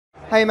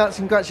Hey Max,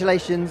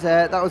 congratulations.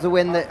 That was a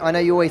win that I know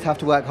you always have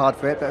to work hard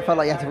for it, but it felt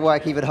like you had to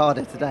work even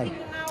harder today.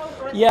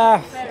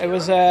 Yeah, it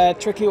was a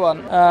tricky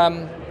one.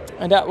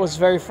 And that was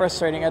very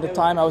frustrating at the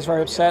time. I was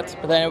very upset.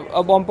 But then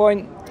at one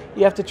point,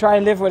 you have to try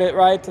and live with it,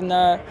 right? And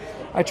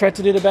I tried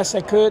to do the best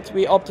I could.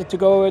 We opted to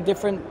go a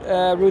different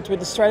route with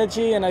the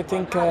strategy. And I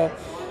think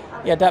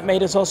that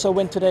made us also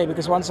win today.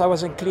 Because once I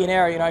was in clean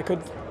air, I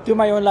could do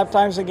my own lap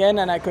times again.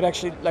 And I could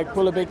actually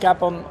pull a big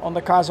gap on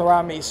the cars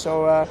around me.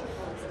 So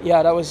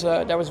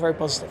that was very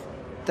positive.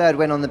 Third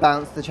win on the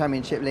bounce, the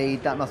championship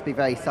lead, that must be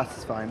very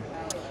satisfying.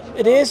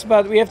 It is,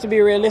 but we have to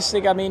be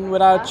realistic. I mean,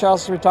 without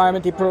Charles'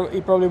 retirement, he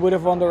probably would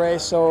have won the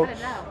race. So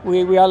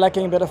we are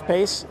lacking a bit of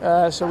pace.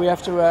 So we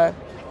have to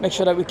make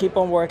sure that we keep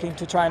on working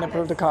to try and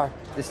improve the car.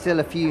 There's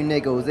still a few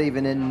niggles,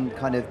 even in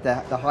kind of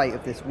the height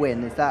of this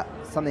win. Is that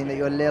something that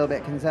you're a little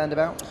bit concerned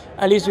about?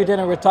 At least we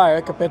didn't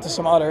retire compared to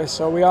some others.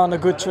 So we are on a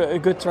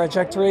good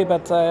trajectory.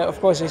 But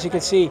of course, as you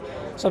can see,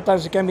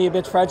 sometimes it can be a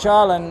bit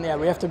fragile, and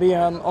we have to be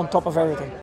on top of everything.